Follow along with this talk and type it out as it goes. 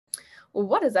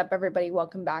What is up, everybody?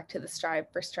 Welcome back to the Strive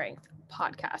for Strength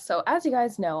podcast. So, as you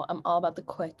guys know, I'm all about the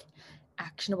quick,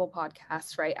 actionable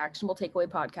podcasts, right? Actionable takeaway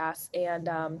podcasts. And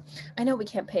I know we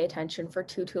can't pay attention for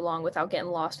too long without getting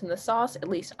lost in the sauce. At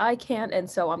least I can't. And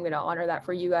so I'm going to honor that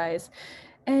for you guys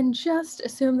and just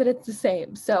assume that it's the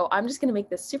same. So I'm just going to make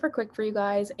this super quick for you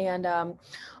guys. And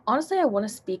honestly, I want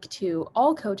to speak to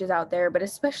all coaches out there, but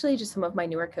especially just some of my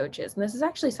newer coaches. And this is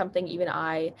actually something even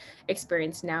I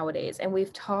experience nowadays. And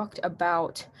we've talked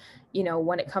about,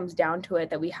 when it comes down to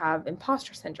it, that we have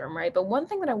imposter syndrome, right? But one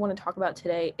thing that I want to talk about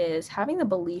today is having the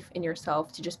belief in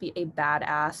yourself to just be a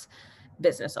badass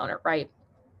business owner, right?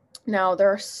 Now, there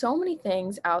are so many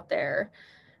things out there,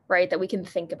 right, that we can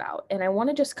think about. And I want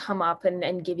to just come up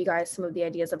and give you guys some of the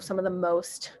ideas of some of the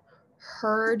most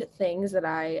heard things that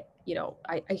I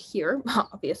hear,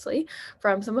 obviously,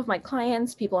 from some of my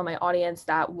clients, people in my audience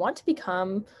that want to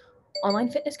become online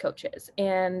fitness coaches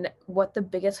and what the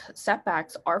biggest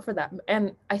setbacks are for them.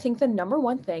 And I think the number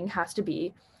one thing has to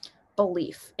be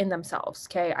belief in themselves.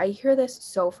 Okay. I hear this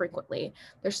so frequently.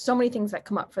 There's so many things that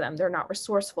come up for them. They're not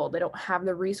resourceful. They don't have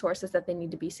the resources that they need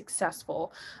to be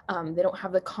successful. They don't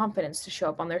have the confidence to show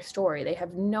up on their story. They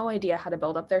have no idea how to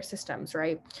build up their systems,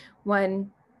 right?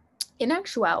 When in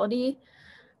actuality,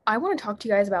 I want to talk to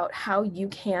you guys about how you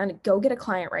can go get a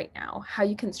client right now, how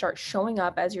you can start showing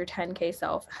up as your 10K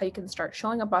self, how you can start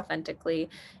showing up authentically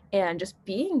and just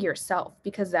being yourself,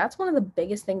 because that's one of the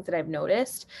biggest things that I've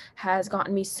noticed has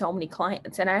gotten me so many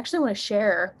clients. And I actually want to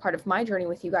share part of my journey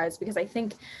with you guys, because I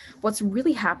think what's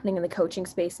really happening in the coaching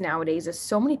space nowadays is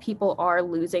so many people are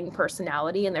losing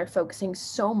personality and they're focusing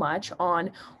so much on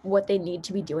what they need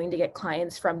to be doing to get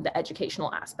clients from the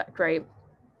educational aspect, right?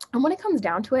 And when it comes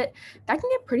down to it, that can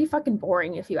get pretty fucking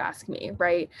boring if you ask me,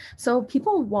 right? So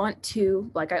people want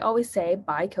to, like I always say,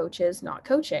 buy coaches, not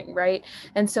coaching, right?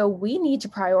 And so we need to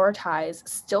prioritize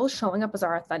still showing up as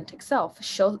our authentic self,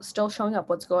 still showing up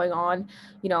what's going on,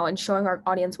 and showing our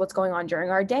audience what's going on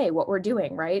during our day, what we're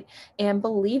doing, right? And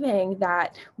believing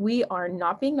that we are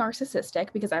not being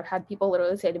narcissistic, because I've had people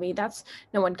literally say to me, that's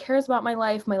no one cares about my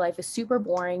life. My life is super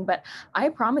boring. But I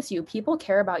promise you, people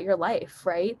care about your life,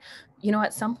 right?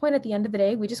 At some point at the end of the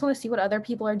day, we just want to see what other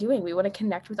people are doing. We want to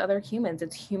connect with other humans.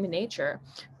 It's human nature.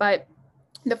 But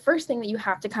the first thing that you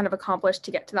have to kind of accomplish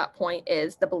to get to that point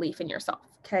is the belief in yourself.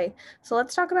 Okay. So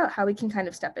let's talk about how we can kind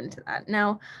of step into that.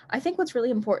 Now, I think what's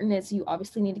really important is you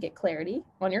obviously need to get clarity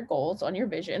on your goals, on your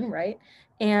vision, right?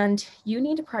 And you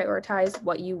need to prioritize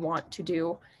what you want to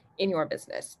do in your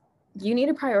business. You need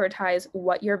to prioritize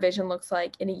what your vision looks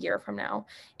like in a year from now,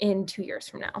 in 2 years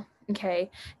from now. Okay.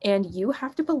 And you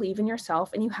have to believe in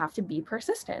yourself and you have to be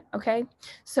persistent. Okay.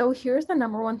 So here's the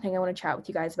number one thing I want to chat with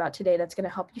you guys about today that's going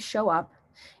to help you show up.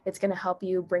 It's going to help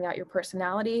you bring out your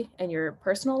personality and your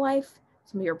personal life,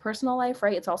 some of your personal life,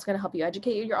 right? It's also going to help you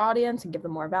educate your audience and give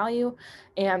them more value.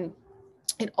 And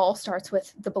it all starts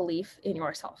with the belief in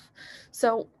yourself.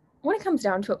 So when it comes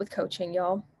down to it with coaching,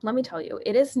 y'all, let me tell you,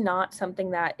 it is not something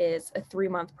that is a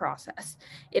 3-month process.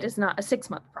 It is not a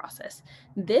 6-month process.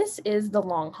 This is the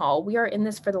long haul. We are in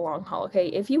this for the long haul. Okay.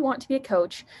 If you want to be a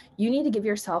coach, you need to give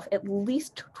yourself at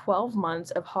least 12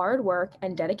 months of hard work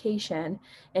and dedication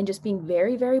and just being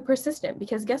very, very persistent.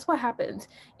 Because guess what happens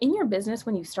in your business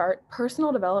when you start?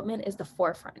 Personal development is the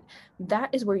forefront. That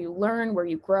is where you learn, where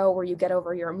you grow, where you get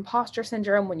over your imposter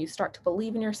syndrome, when you start to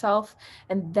believe in yourself.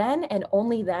 And then and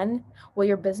only then will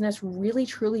your business really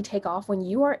truly take off, when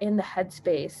you are in the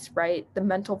headspace, right? The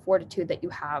mental fortitude that you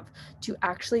have to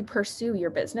actually pursue your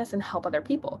business and help other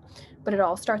people. But it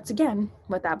all starts again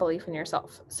with that belief in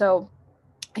yourself. So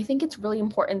I think it's really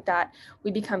important that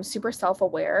we become super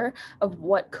self-aware of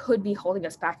what could be holding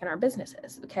us back in our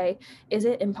businesses. Okay. Is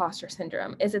it imposter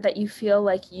syndrome? Is it that you feel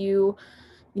like you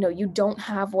don't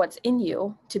have what's in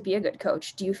you to be a good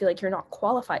coach? Do you feel like you're not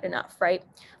qualified enough, right?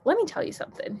 Let me tell you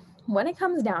something. When it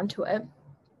comes down to it,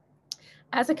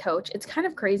 as a coach, it's kind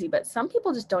of crazy, but some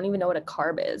people just don't even know what a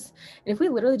carb is. And if we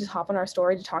literally just hop on our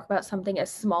story to talk about something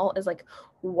as small as like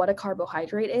what a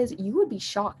carbohydrate is, you would be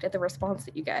shocked at the response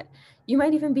that you get. You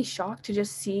might even be shocked to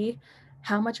just see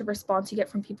how much of a response you get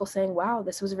from people saying, wow,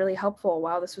 this was really helpful.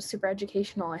 Wow, this was super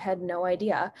educational. I had no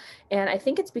idea. And I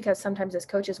think it's because sometimes as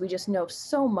coaches, we just know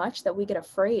so much that we get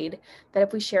afraid that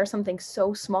if we share something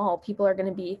so small, people are going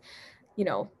to be, you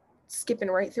know, skipping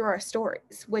right through our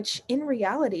stories, which in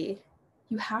reality,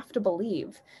 you have to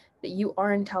believe that you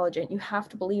are intelligent. You have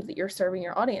to believe that you're serving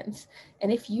your audience. And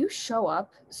if you show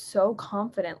up so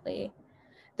confidently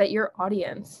that your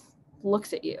audience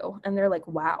looks at you and they're like,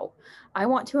 wow, I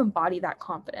want to embody that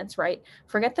confidence, right?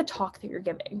 Forget the talk that you're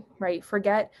giving, right?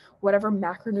 Forget whatever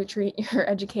macronutrient you're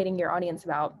educating your audience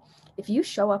about. If you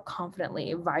show up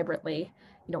confidently, vibrantly,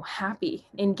 happy,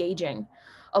 engaging,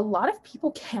 a lot of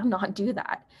people cannot do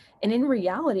that. And in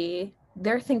reality,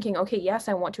 they're thinking, okay, yes,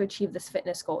 I want to achieve this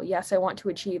fitness goal. Yes, I want to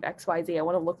achieve XYZ. I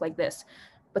want to look like this.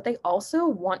 But they also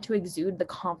want to exude the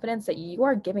confidence that you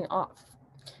are giving off.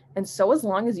 And so as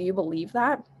long as you believe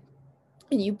that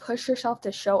and you push yourself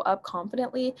to show up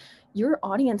confidently, your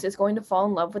audience is going to fall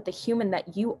in love with the human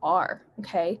that you are,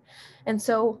 okay? And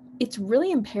so it's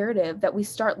really imperative that we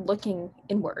start looking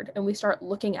inward and we start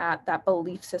looking at that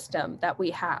belief system that we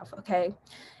have, okay?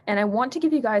 And I want to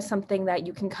give you guys something that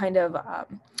you can kind of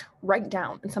write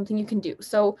down and something you can do.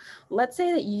 So let's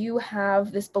say that you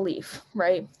have this belief,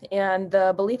 right? And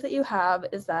the belief that you have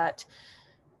is that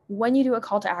when you do a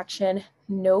call to action,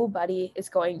 nobody is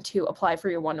going to apply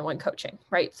for your one-to-one coaching,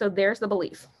 right? So there's the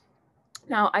belief.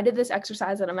 Now, I did this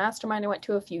exercise at a mastermind I went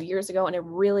to a few years ago, and it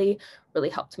really, really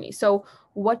helped me. So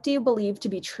what do you believe to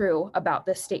be true about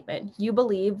this statement? You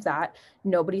believe that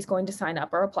nobody's going to sign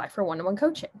up or apply for one-to-one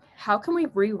coaching. How can we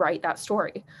rewrite that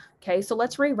story? Okay, so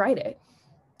let's rewrite it.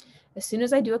 As soon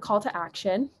as I do a call to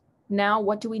action, now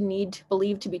what do we need to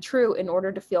believe to be true in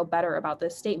order to feel better about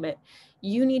this statement?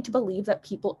 You need to believe that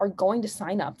people are going to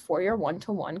sign up for your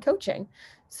one-to-one coaching.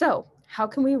 So how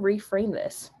can we reframe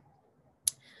this?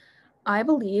 I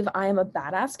believe I am a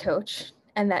badass coach,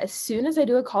 and that as soon as I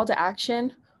do a call to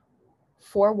action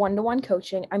for one-to-one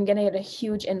coaching, I'm going to get a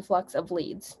huge influx of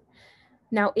leads.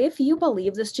 Now, if you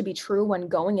believe this to be true when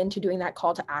going into doing that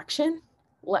call to action,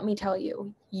 let me tell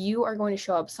you, you are going to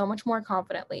show up so much more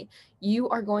confidently. You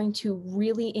are going to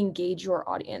really engage your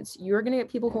audience. You're going to get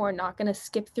people who are not going to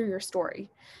skip through your story.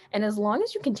 And as long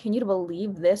as you continue to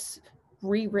believe this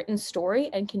rewritten story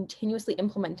and continuously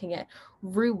implementing it,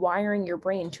 rewiring your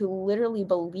brain to literally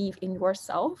believe in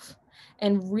yourself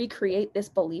and recreate this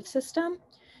belief system,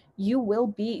 you will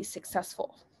be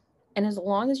successful. And as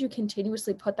long as you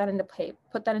continuously put that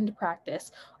into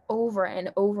practice over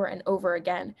and over and over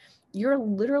again, you're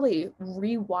literally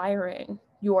rewiring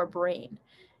your brain.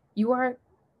 You are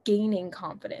gaining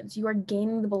confidence. You are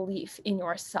gaining the belief in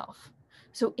yourself.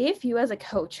 So if you as a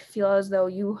coach feel as though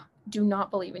you do not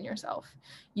believe in yourself,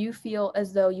 you feel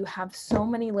as though you have so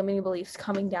many limiting beliefs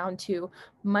coming down to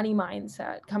money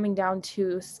mindset, coming down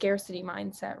to scarcity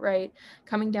mindset, right?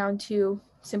 Coming down to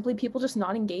simply people just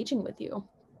not engaging with you.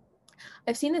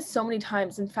 I've seen this so many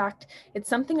times. In fact, it's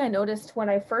something I noticed when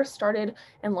I first started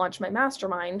and launched my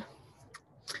mastermind.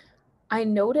 I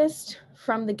noticed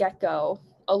from the get-go,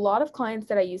 a lot of clients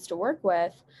that I used to work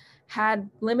with had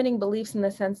limiting beliefs in the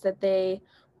sense that they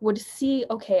would see,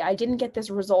 okay, I didn't get this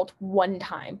result one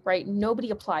time, right? Nobody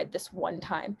applied this one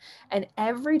time. And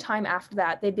every time after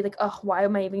that, they'd be like, oh, why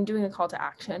am I even doing a call to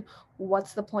action?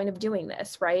 What's the point of doing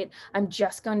this, right? I'm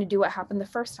just going to do what happened the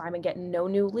first time and get no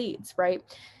new leads, right?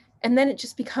 And then it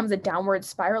just becomes a downward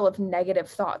spiral of negative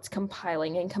thoughts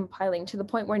compiling to the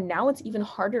point where now it's even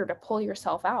harder to pull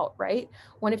yourself out, right?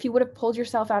 When if you would have pulled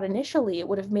yourself out initially, it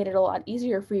would have made it a lot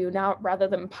easier for you now rather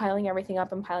than piling everything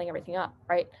up,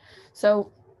 right?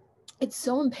 So it's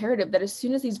so imperative that as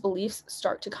soon as these beliefs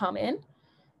start to come in,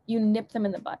 you nip them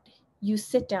in the bud. You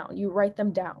sit down, you write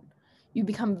them down, you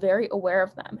become very aware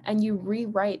of them, and you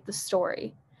rewrite the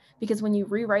story. Because when you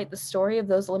rewrite the story of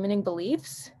those limiting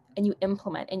beliefs, and you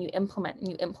implement and you implement and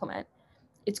you implement,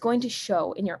 it's going to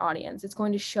show in your audience. It's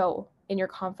going to show in your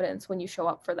confidence when you show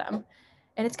up for them.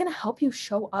 And it's going to help you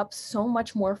show up so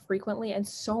much more frequently and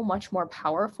so much more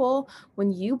powerful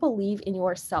when you believe in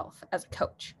yourself as a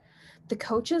coach. The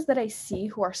coaches that I see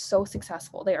who are so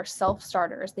successful, they are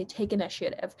self-starters, they take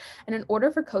initiative. And in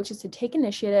order for coaches to take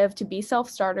initiative, to be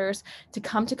self-starters, to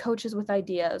come to coaches with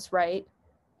ideas, right?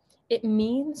 It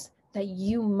means that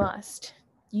you must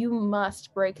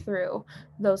break through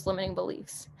those limiting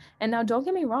beliefs. And now don't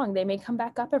get me wrong, they may come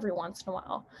back up every once in a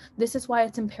while. This is why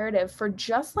it's imperative for,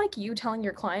 just like you telling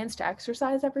your clients to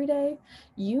exercise every day,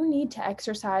 you need to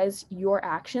exercise your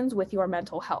actions with your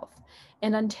mental health.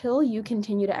 And until you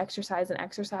continue to exercise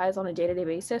on a day-to-day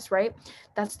basis, right?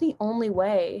 That's the only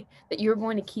way that you're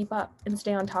going to keep up and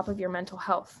stay on top of your mental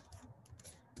health.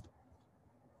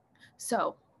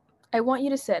 So I want you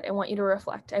to sit, I want you to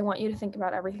reflect, I want you to think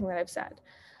about everything that I've said.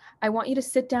 I want you to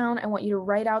sit down, I want you to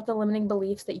write out the limiting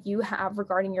beliefs that you have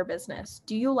regarding your business.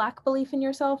 Do you lack belief in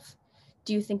yourself?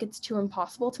 Do you think it's too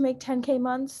impossible to make 10K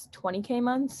months, 20K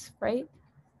months, right?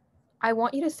 I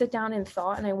want you to sit down in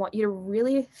thought, and I want you to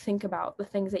really think about the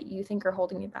things that you think are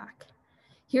holding you back.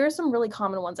 Here are some really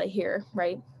common ones I hear,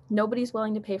 right? Nobody's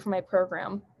willing to pay for my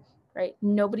program, right?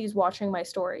 Nobody's watching my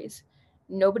stories.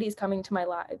 Nobody's coming to my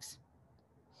lives,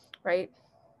 right?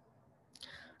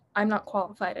 I'm not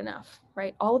qualified enough,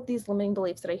 right? All of these limiting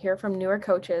beliefs that I hear from newer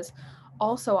coaches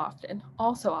also often,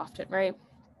 right?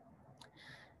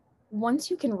 Once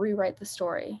you can rewrite the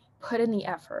story, put in the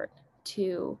effort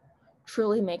to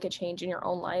truly make a change in your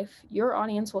own life, your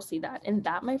audience will see that. And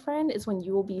that, my friend, is when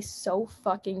you will be so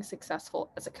fucking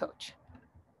successful as a coach.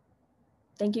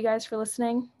 Thank you guys for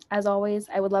listening. As always,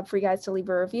 I would love for you guys to leave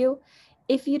a review.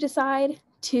 If you decide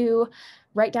to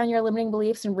write down your limiting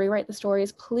beliefs and rewrite the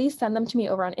stories, please send them to me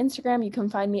over on Instagram. You can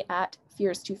find me at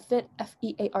Fears2Fit,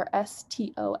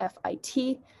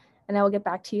 FEARSTOFIT. And I will get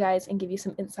back to you guys and give you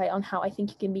some insight on how I think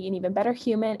you can be an even better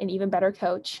human, an even better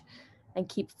coach, and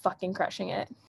keep fucking crushing it.